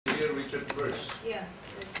hear Richard first. Yeah.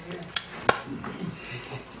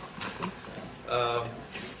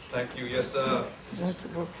 Thank you. Yes, I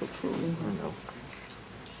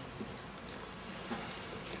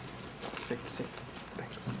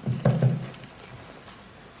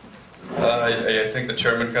think the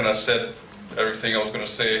chairman kind of said everything I was going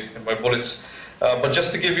to say in my bullets. But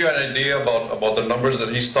just to give you an idea about the numbers that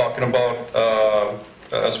he's talking about,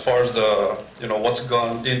 as far as the what's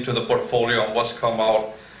gone into the portfolio and what's come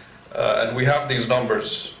out, and we have these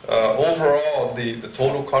numbers. Overall, the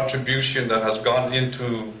total contribution that has gone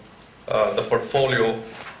into the portfolio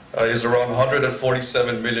is around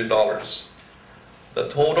 $147 million. The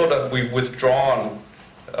total that we've withdrawn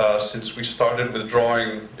since we started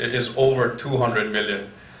withdrawing is over 200 million.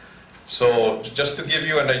 So just to give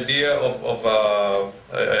you an idea of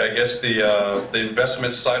I guess the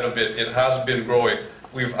investment side of it, it has been growing.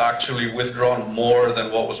 We've actually withdrawn more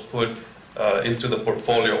than what was put into the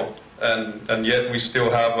portfolio, and yet we still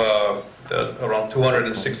have around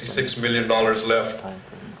 $266 million left.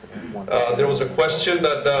 There was a question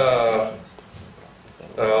that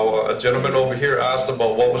a gentleman over here asked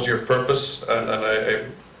about what was your purpose, and I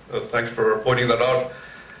thanks for pointing that out.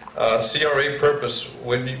 CRA purpose.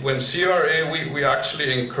 When CRA, we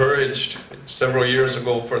actually encouraged several years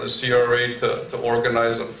ago for the CRA to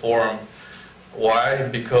organize and form. Why?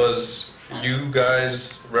 Because you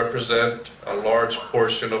guys represent a large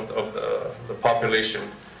portion of the population.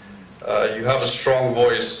 You have a strong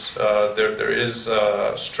voice. There is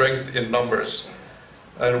strength in numbers,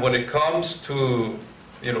 and when it comes to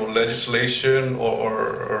legislation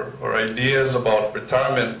or ideas about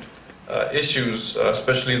retirement issues,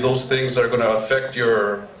 especially those things that are going to affect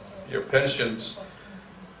your pensions,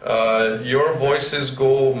 your voices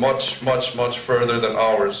go much further than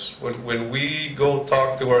ours. When we go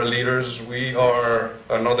talk to our leaders, we are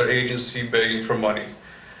another agency begging for money,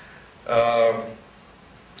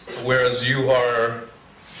 whereas you are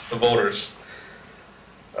the voters.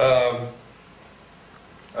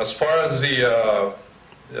 As far as the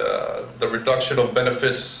reduction of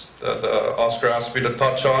benefits that Oscar asked me to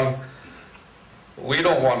touch on, we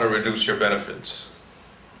don't want to reduce your benefits.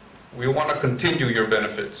 We want to continue your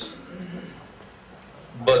benefits.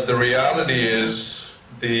 But the reality is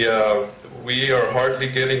we are hardly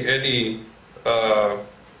getting any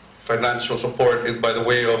financial support by the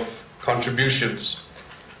way of contributions.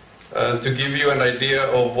 To give you an idea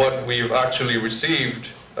of what we've actually received,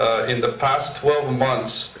 in the past 12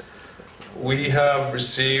 months, we have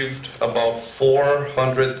received about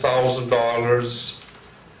 $400,000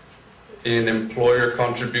 in employer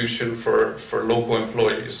contribution for local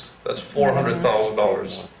employees. That's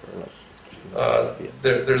 $400,000.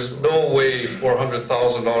 There's no way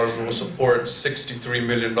 $400,000 will support $63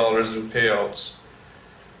 million in payouts.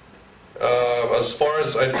 As far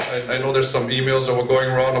as I know, there's some emails that were going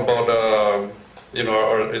around about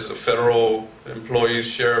is the federal employees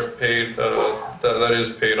sheriff paid? That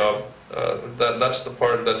is paid up. That's the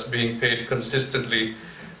part that's being paid consistently.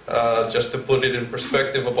 Just to put it in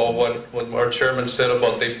perspective about what our chairman said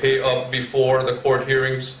about they pay up before the court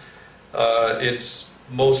hearings, it's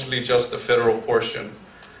mostly just the federal portion.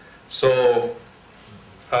 So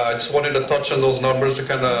I just wanted to touch on those numbers to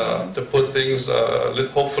kind of put things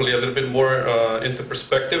hopefully a little bit more into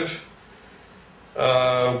perspective.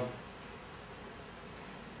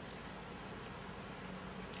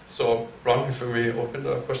 So, Ron, if we may open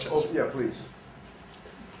the questions. Oh, yeah, please.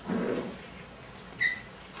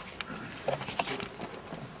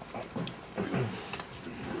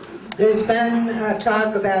 There's been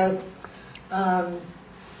talk about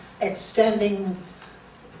extending,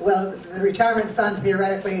 well, the retirement fund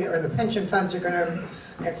theoretically, or the pension funds are going to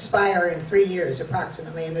expire in 3 years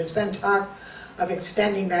approximately, and there's been talk of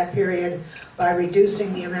extending that period by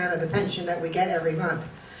reducing the amount of the pension that we get every month.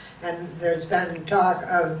 And there's been talk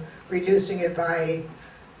of reducing it by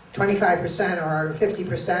 25% or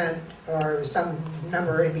 50% or some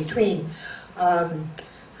number in between.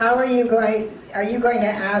 How are you going to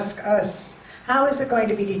ask us, how is it going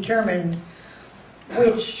to be determined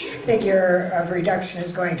which figure of reduction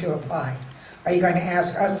is going to apply? Are you going to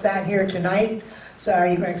ask us that here tonight? So are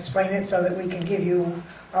you going to explain it so that we can give you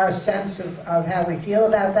our sense of how we feel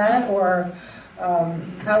about that? Or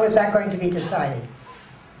how is that going to be decided?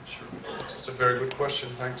 It's a very good question,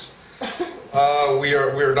 thanks. We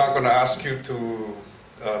are not going to ask you to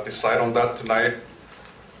decide on that tonight.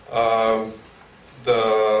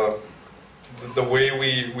 The way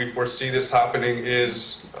we foresee this happening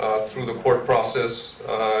is through the court process.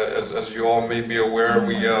 As you all may be aware,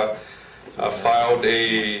 we filed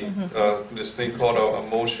this thing called a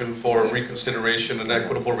motion for reconsideration and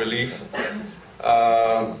equitable relief.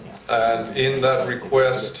 And in that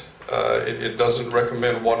request, it doesn't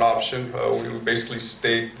recommend one option. We basically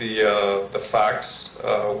state the facts.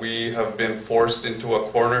 We have been forced into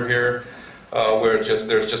a corner here where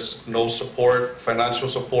there's just no support, financial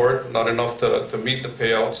support, not enough to meet the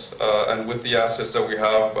payouts. And with the assets that we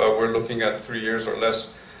have, we're looking at 3 years or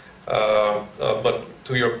less. But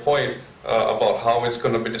to your point about how it's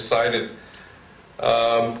going to be decided,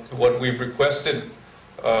 what we've requested,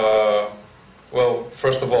 well,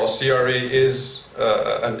 first of all, CRA is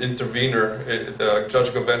an intervener. Judge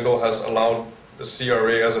Govendo has allowed the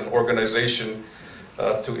CRA as an organization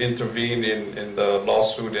to intervene in the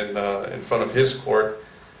lawsuit in front of his court.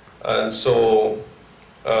 And so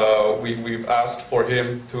we've asked for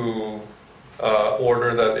him to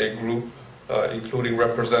order that a group, including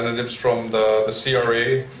representatives from the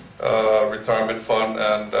CRA, retirement fund,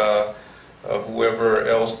 and whoever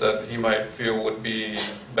else that he might feel would be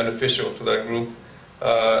beneficial to that group,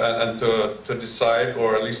 and to decide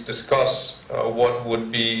or at least discuss what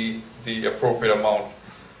would be the appropriate amount.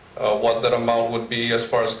 What that amount would be as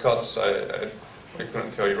far as cuts, I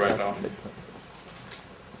couldn't tell you right now.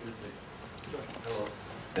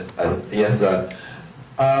 Yes,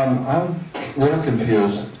 I'm a little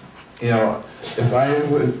confused. You know, if I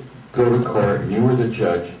would go to court and you were the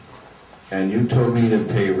judge and you told me to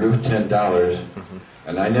pay Ruth $10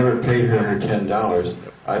 and I never paid her $10,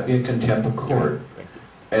 I'd be in contempt of court.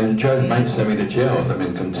 And the judge might send me to jail if I'm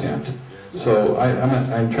in contempt. So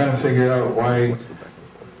I'm trying to figure out why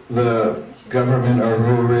the government or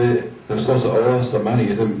whoever is supposed to owe us the money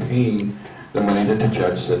isn't paying the money that the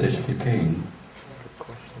judge said they should be paying.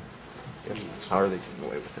 How are they getting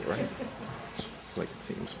away with it, right? Like it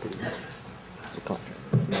seems pretty much the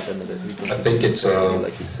contract. I think it's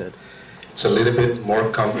like you said. It's a little bit more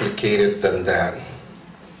complicated than that,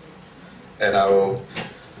 and I will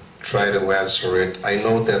try to answer it. I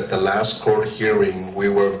know that the last court hearing, we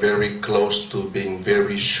were very close to being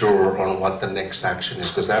very sure on what the next action is,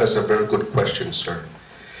 because that is a very good question, sir.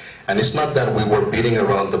 And it's not that we were beating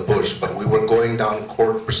around the bush, but we were going down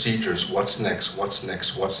court procedures. What's next? What's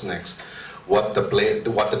next? What's next? What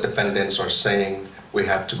the defendants are saying, we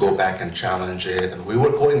have to go back and challenge it, and we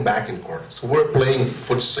were going back in court. So we're playing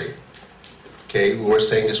footsie. Okay, we were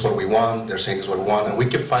saying this is what we want, they're saying this is what we want, and we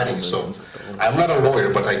keep fighting. So I'm not a lawyer,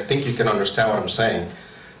 but I think you can understand what I'm saying.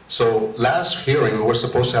 So last hearing, we were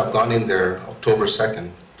supposed to have gone in there October 2nd,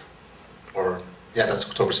 or yeah, that's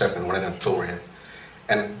October 2nd, we're in October here,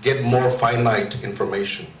 and get more finite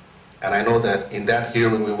information. And I know that in that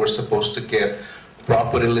hearing, we were supposed to get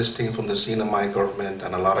property listing from the NMIRF government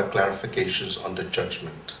and a lot of clarifications on the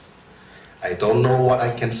judgment. I don't know what I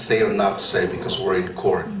can say or not say because we're in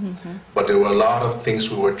court, but there were a lot of things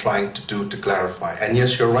we were trying to do to clarify. And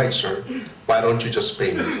yes, you're right, sir. Why don't you just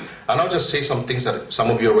pay me? And I'll just say some things that some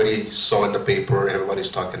of you already saw in the paper, everybody's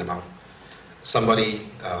talking about. Somebody,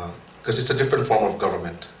 because it's a different form of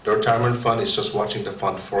government. The retirement fund is just watching the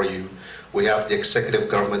fund for you. We have the executive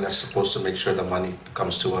government that's supposed to make sure the money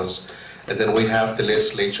comes to us. And then we have the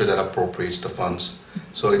legislature that appropriates the funds.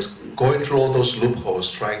 So it's going through all those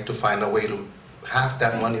loopholes, trying to find a way to have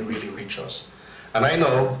that money really reach us. And I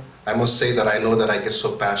know, I must say that I know that I get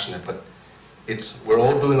so passionate, but we're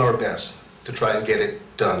all doing our best to try and get it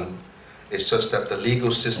done. It's just that the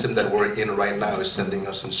legal system that we're in right now is sending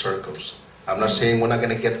us in circles. I'm not saying we're not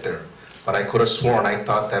going to get there, but I could have sworn, I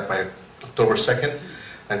thought that by October 2nd,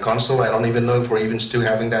 and Council, I don't even know if we're even still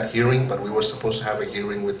having that hearing, but we were supposed to have a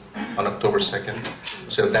hearing on October 2nd.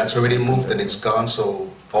 So if that's already moved and it's gone, so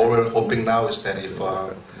all we're hoping now is that if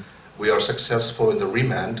we are successful in the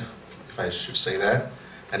remand, if I should say that,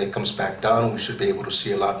 and it comes back down, we should be able to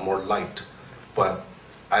see a lot more light. But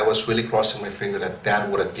I was really crossing my finger that that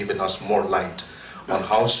would have given us more light on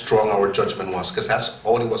how strong our judgment was, because that's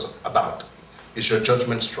all it was about. Is your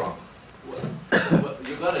judgment strong? Well,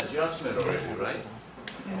 you got a judgment already, right?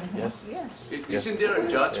 Yes. Yes. Isn't there a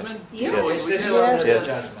judgment? Yes.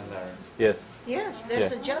 Yes. Yes. Yes,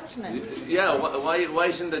 there's a judgment. Yeah, why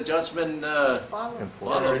isn't the judgment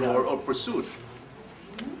followed or pursued?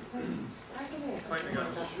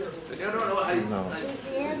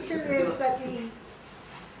 The answer is that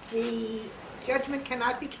the judgment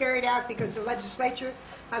cannot be carried out because the legislature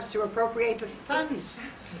has to appropriate the funds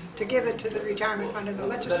to give it to the retirement fund, and the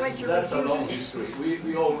legislature That's a long refuses. history.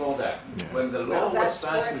 We all know that. When the law was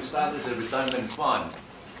passed to establish a retirement fund,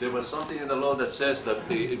 there was something in the law that says that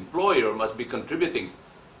the employer must be contributing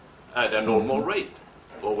at a normal rate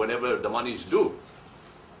or whenever the money is due.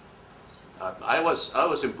 I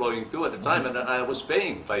was employing too at the time, and I was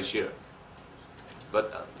paying by share.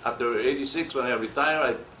 But after '86, when I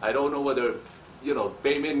retired, I don't know whether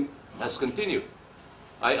payment has continued.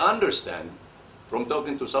 I understand from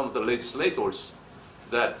talking to some of the legislators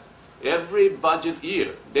that every budget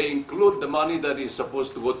year they include the money that is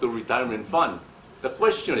supposed to go to retirement fund. The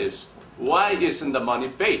question is, why isn't the money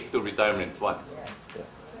paid to retirement fund?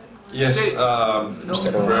 Yes,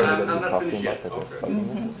 Mr. Cabrera. I'm not finished yet.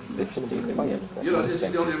 You know, this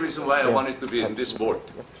is the only reason why I wanted to be in this board.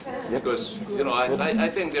 Because, you know, I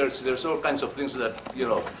think there's all kinds of things that, you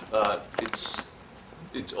know,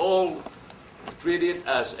 it's all treated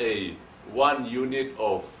as a one unit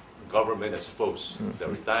of government, I suppose, the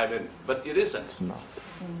retirement, but it isn't.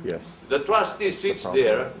 Yes. The trustee sits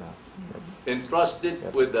there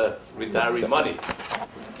entrusted with the retiree money.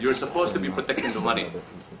 You're supposed to be protecting the money.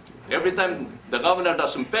 Every time the governor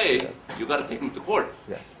doesn't pay, you got to take him to court.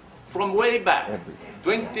 From way back,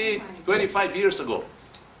 20, 25 years ago.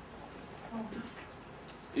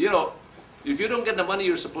 You know, if you don't get the money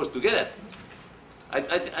you're supposed to get,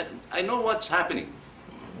 I know what's happening.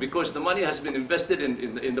 Because the money has been invested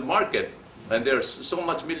in the market, and there's so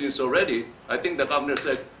much millions already, I think the governor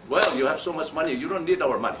says, well, you have so much money, you don't need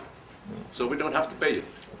our money. So we don't have to pay it.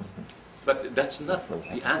 But that's not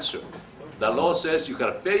the answer. The law says you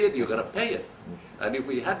gotta pay it, you gotta pay it. And if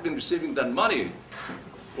we had been receiving that money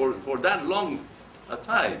for that long a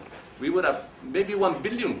time, we would have maybe $1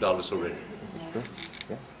 billion already.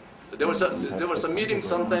 There was a meeting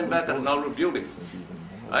sometime back at Nauru building.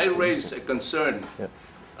 I raised a concern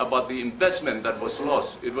about the investment that was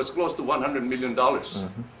lost. It was close to $100 million.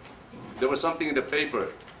 There was something in the paper,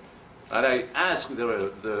 and I asked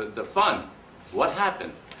the fund, what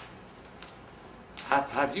happened?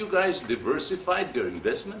 Have you guys diversified your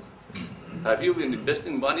investment? Have you been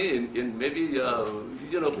investing money in maybe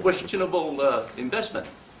you know, questionable investment?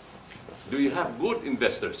 Do you have good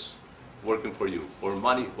investors working for you, or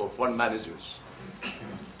money, or fund managers?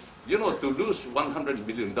 You know, to lose $100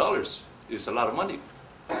 million is a lot of money.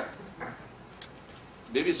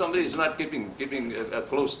 Maybe somebody is not keeping a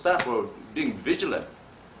close tab or being vigilant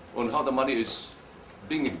on how the money is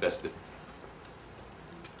being invested.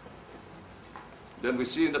 Then we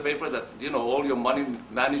see in the paper that, you know, all your money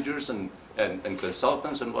managers and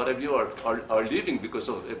consultants and whatever you are leaving because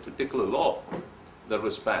of a particular law that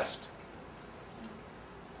was passed.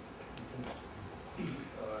 If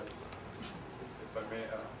I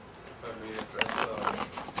may address,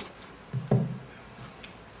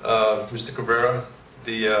 Mr. Cabrera,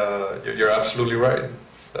 you're absolutely right.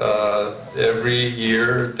 Every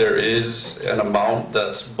year there is an amount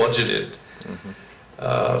that's budgeted.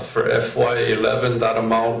 For FY11, that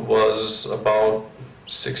amount was about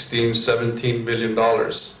 $16–17 million.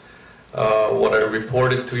 What I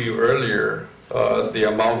reported to you earlier, the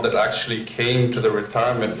amount that actually came to the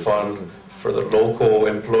retirement fund for the local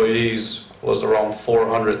employees was around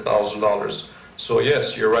 $400,000. So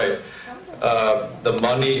yes, you're right. The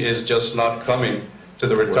money is just not coming to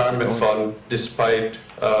the retirement fund despite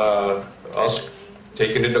us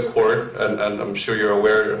taking it to court, and I'm sure you're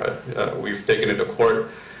aware we've taken it to court.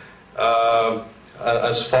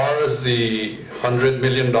 As far as the $100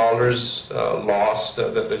 million loss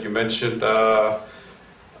that you mentioned,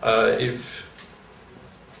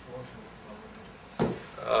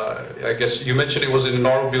 I guess you mentioned it was in the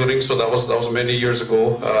Nauru building, so that was many years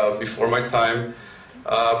ago, before my time.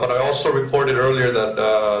 But I also reported earlier that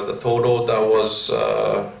the total that was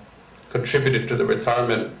contributed to the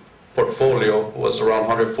retirement portfolio was around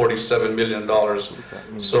 $147 million.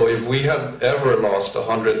 So if we had ever lost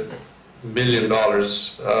 $100 million,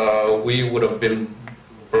 we would have been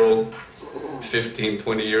broke 15,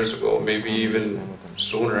 20 years ago, maybe even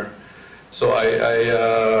sooner. So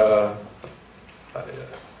I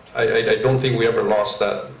don't think we ever lost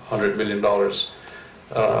that $100 million.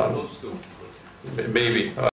 Maybe.